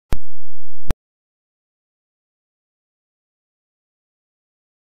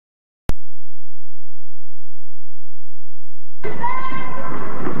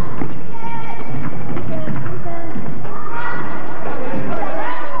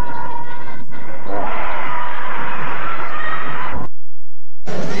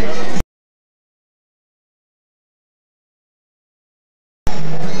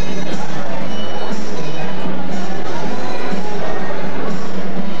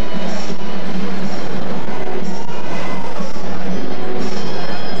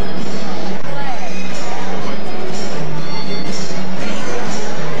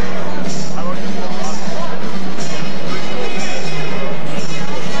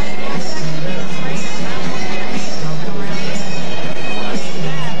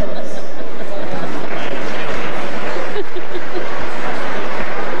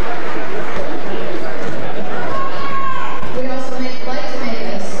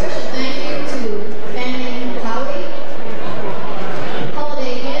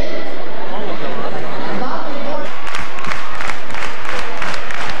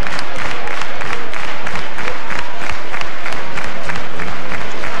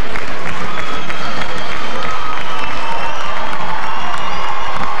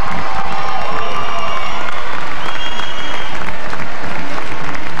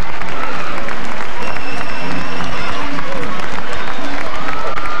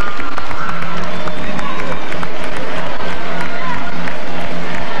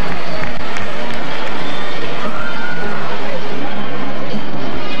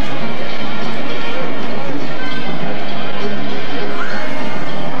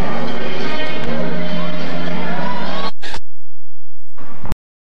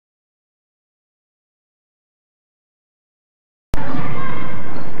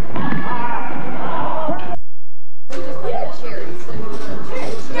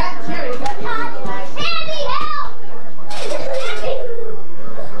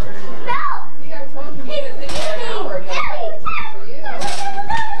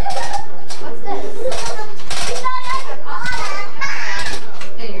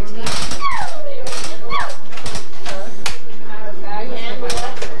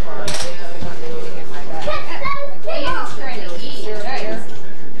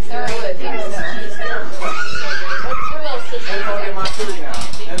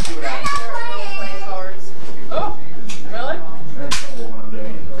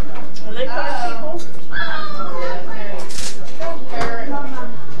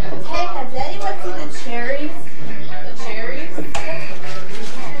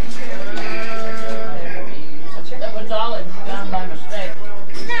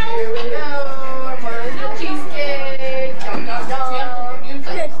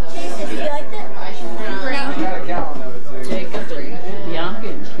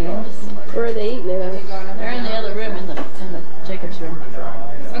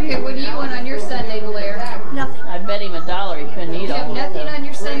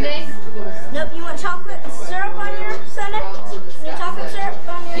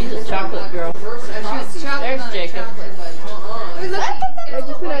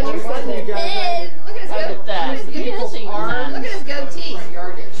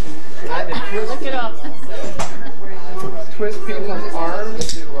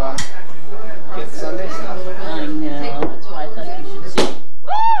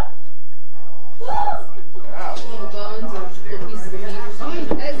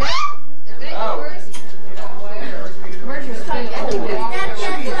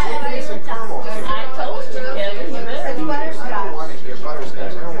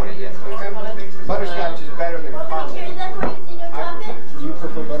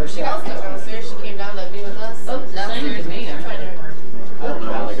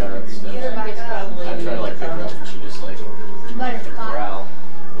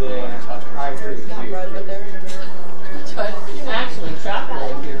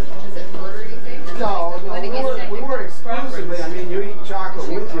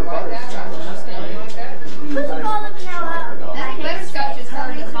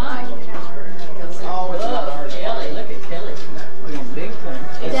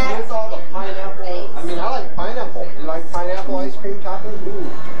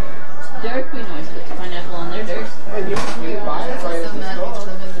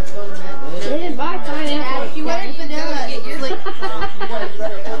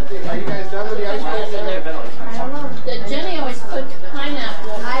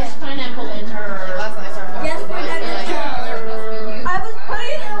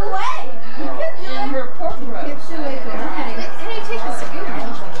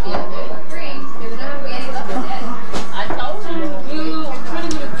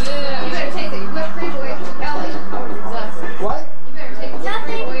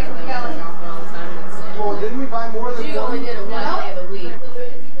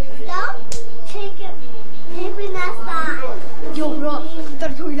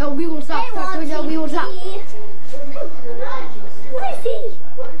Tortuga, we will stop. Tortuga, we will stop. Where is he?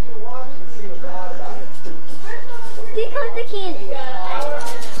 Here comes the candy.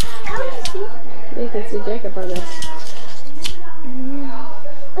 You can see Jacob on this.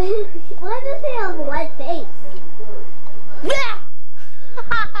 Why does he have a white face?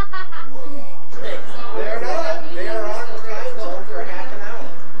 They are on time for half an hour.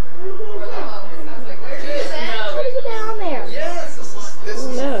 How did you get on there? Yes, this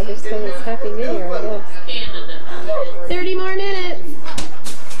is No, just because it's Happy New Year, I guess. 30 more minutes.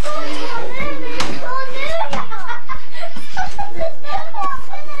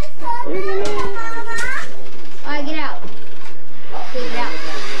 Alright, get out. Get out.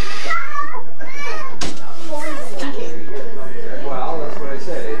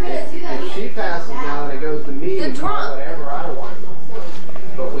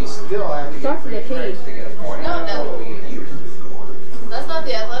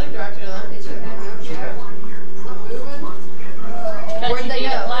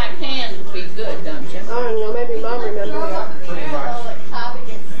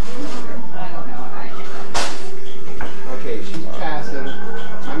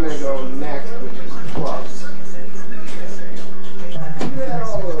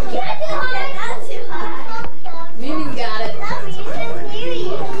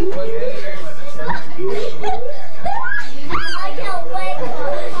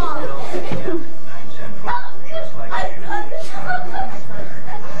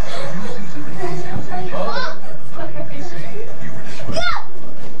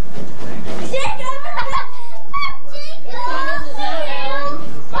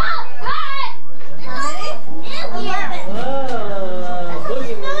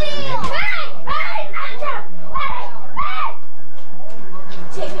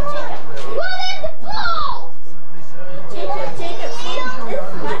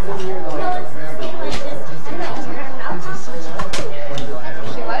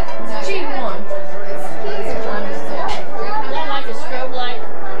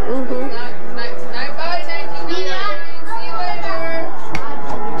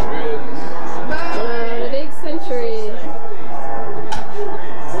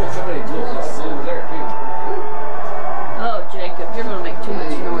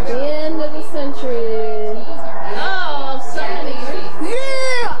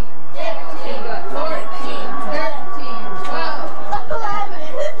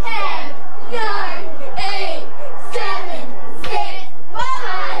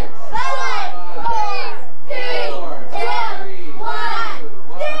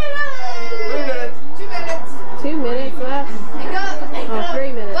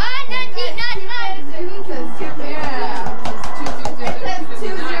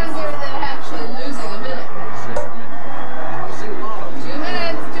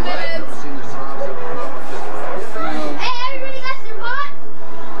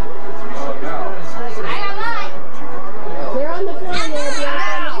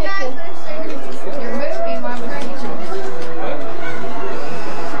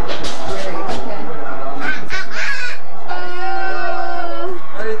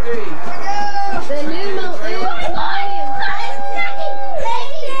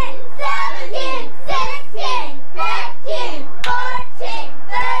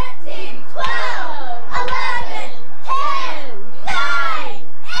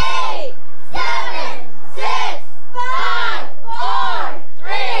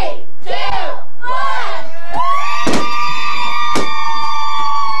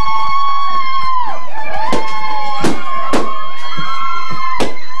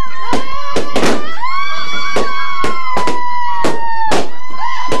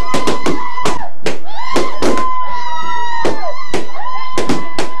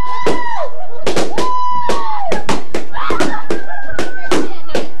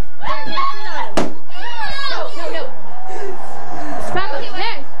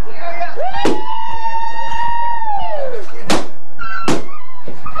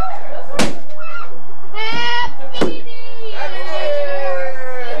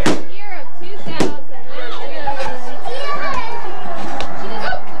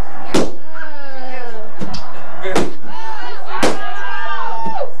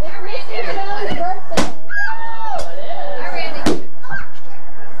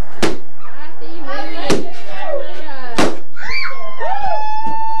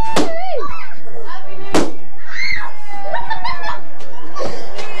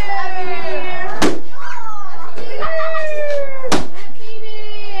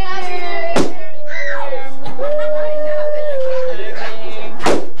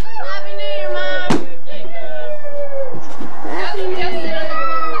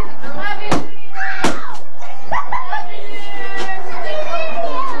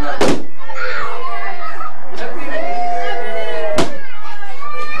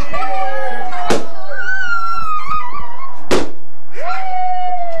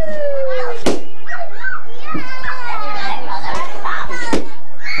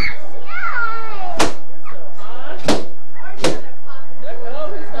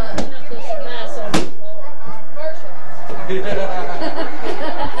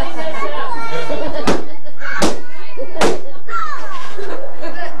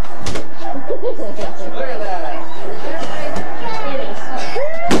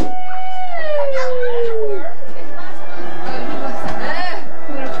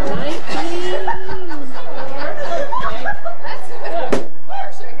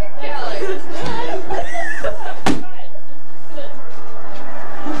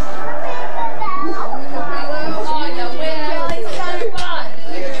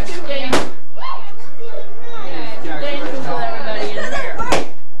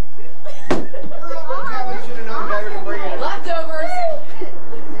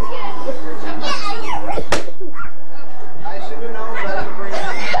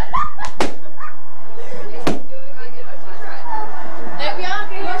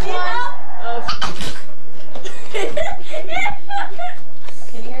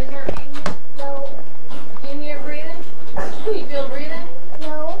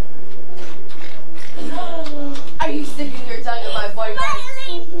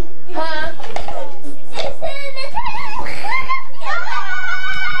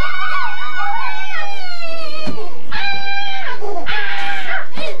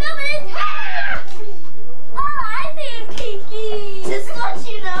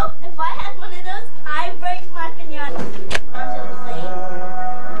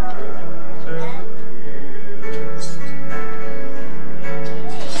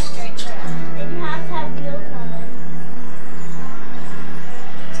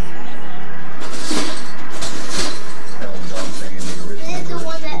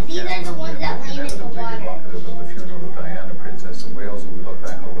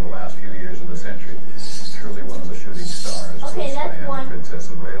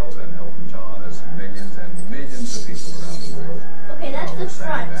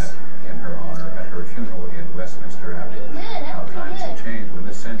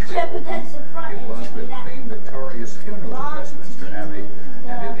 Yeah, but that's the front. It was with Queen Victoria's funeral at Westminster Abbey,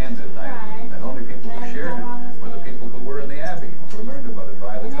 and it ended like the only people who shared it were the people who were in the Abbey, who learned about it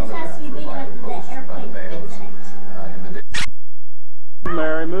via the telegraph or via the post, by the bales in the day.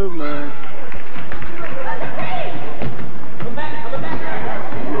 Mary, move, Mary.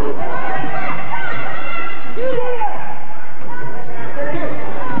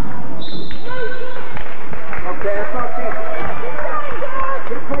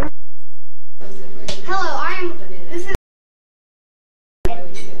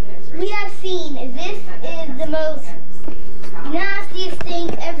 We have seen this is the most nastiest thing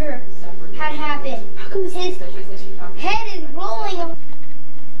ever had happened. His head is rolling.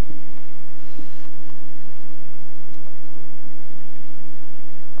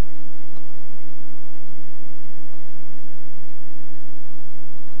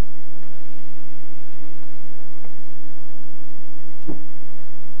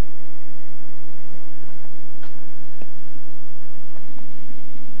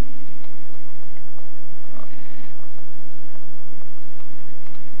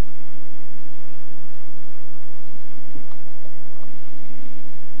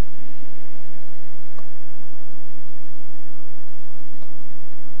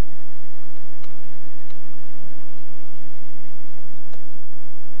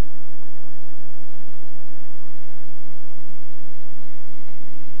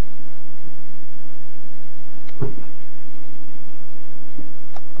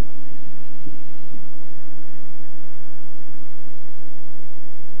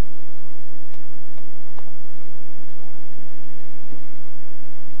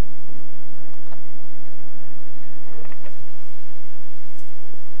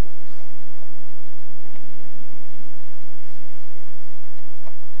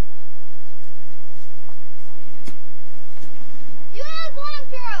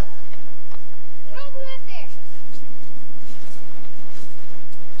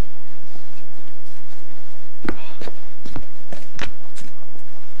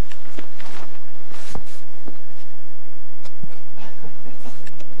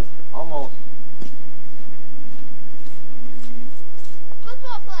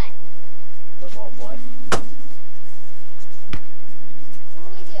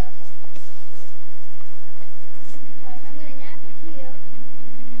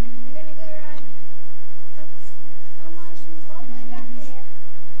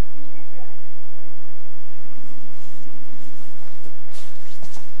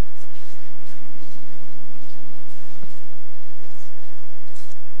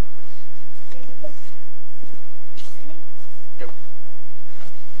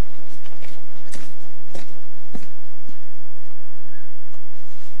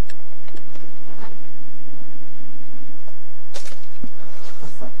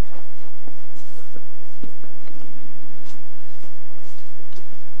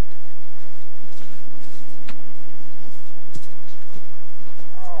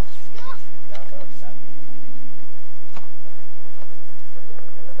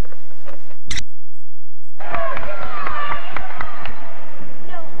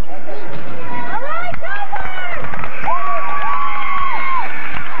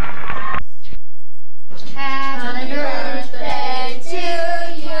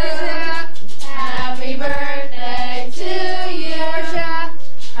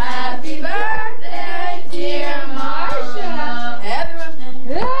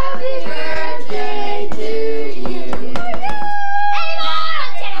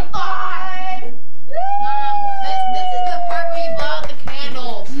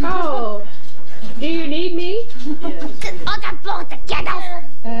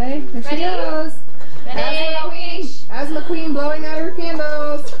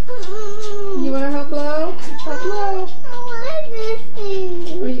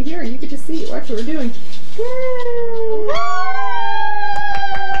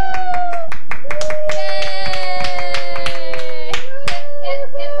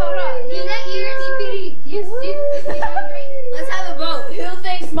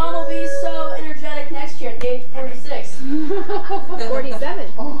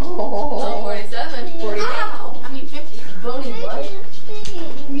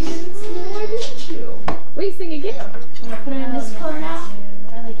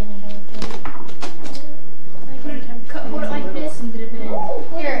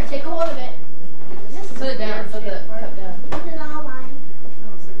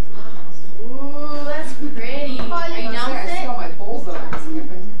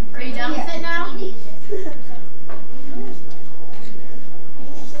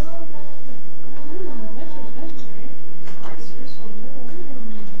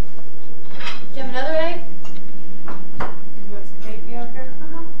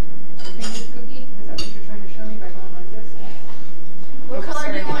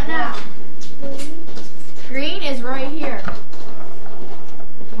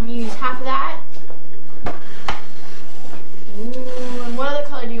 half of that. Ooh, and what other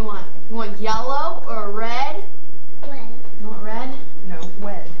color do you want? You want yellow or red? Red. You want red? No,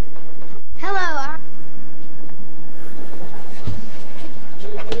 red. Hello.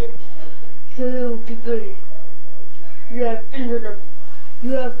 Hello, people. You have entered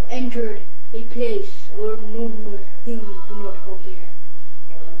a place where normal things do not happen.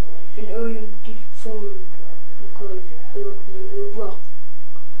 And I am disappointed because I look really rock.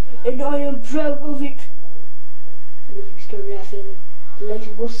 And I am proud of it. And if you start laughing, the lights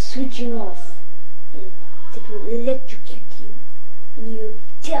will go switching off. And that will electrocute you. And you'll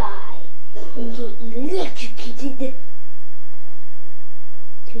die. And get electrocuted.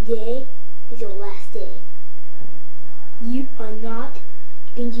 Today is your last day. You are not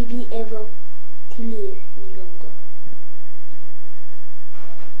going to be able to live any longer.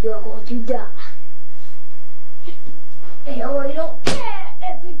 You are going to die. And I don't care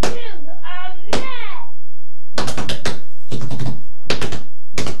if you do. I'm mad.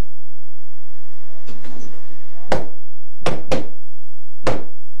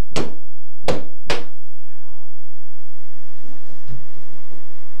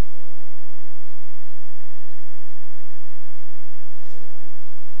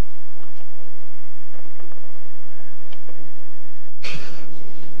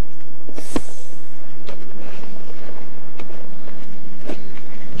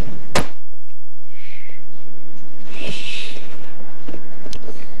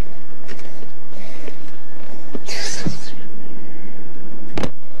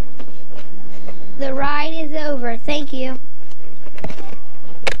 The ride is over. Thank you.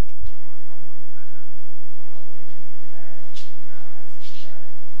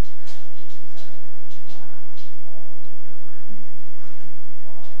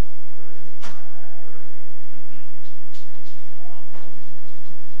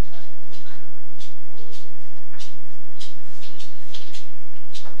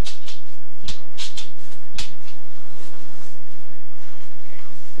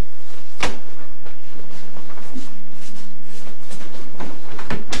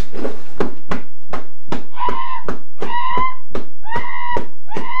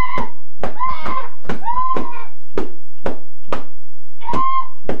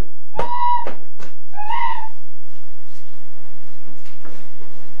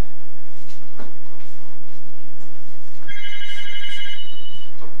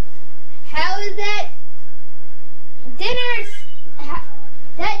 How is that dinner?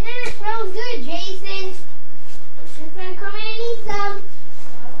 That dinner smells good, Jason. Just gonna come in and eat some.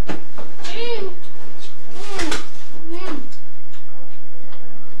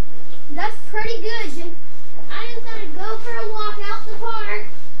 That's pretty good. I'm just gonna go for a walk out the park.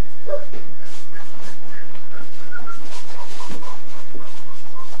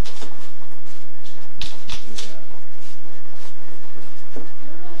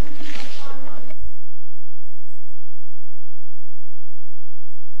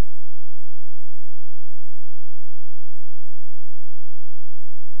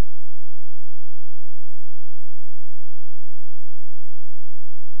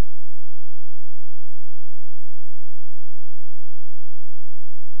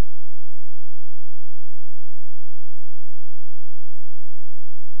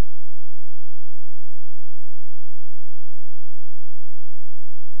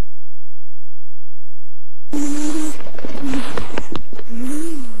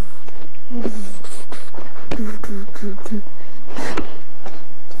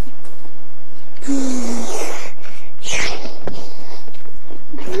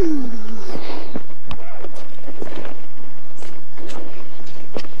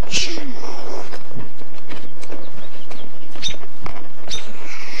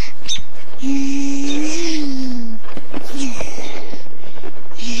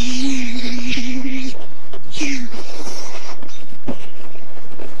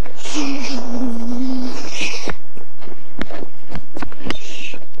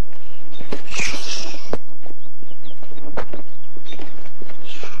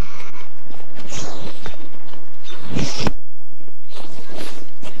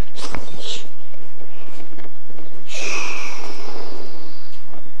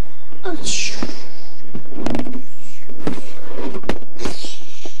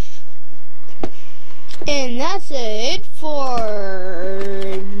 And that's it for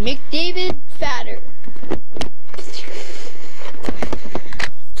McDavid Fatter.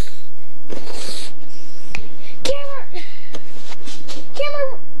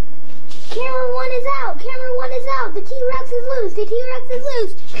 Camera one is out. Camera one is out. The T-Rex is loose. The T-Rex is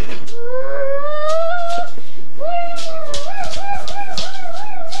loose.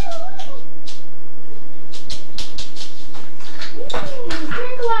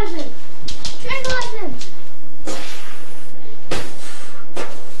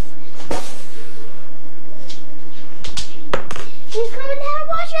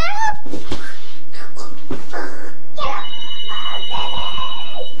 Oh,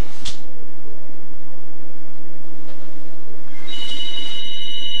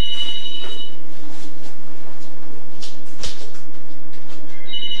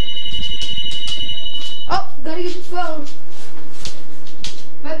 gotta get the phone.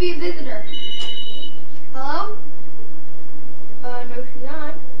 Might be a visitor. Hello? No, she's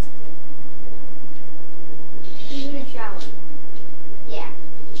not. She's in the shower. Yeah.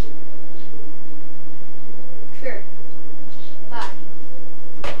 Sure. Bye.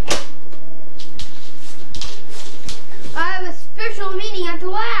 I have a special meeting at the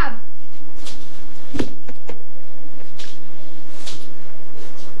lab.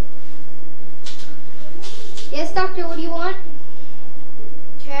 Yes, doctor, what do you want?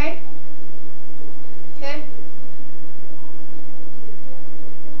 Okay. Okay.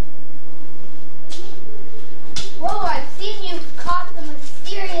 Whoa, I've seen you caught the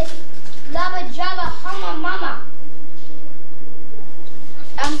mysterious Lava Java Humma Mama.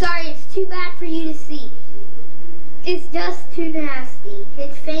 I'm sorry, it's too bad for you to see. It's just too nasty.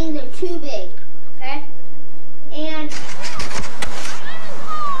 Its fangs are too big.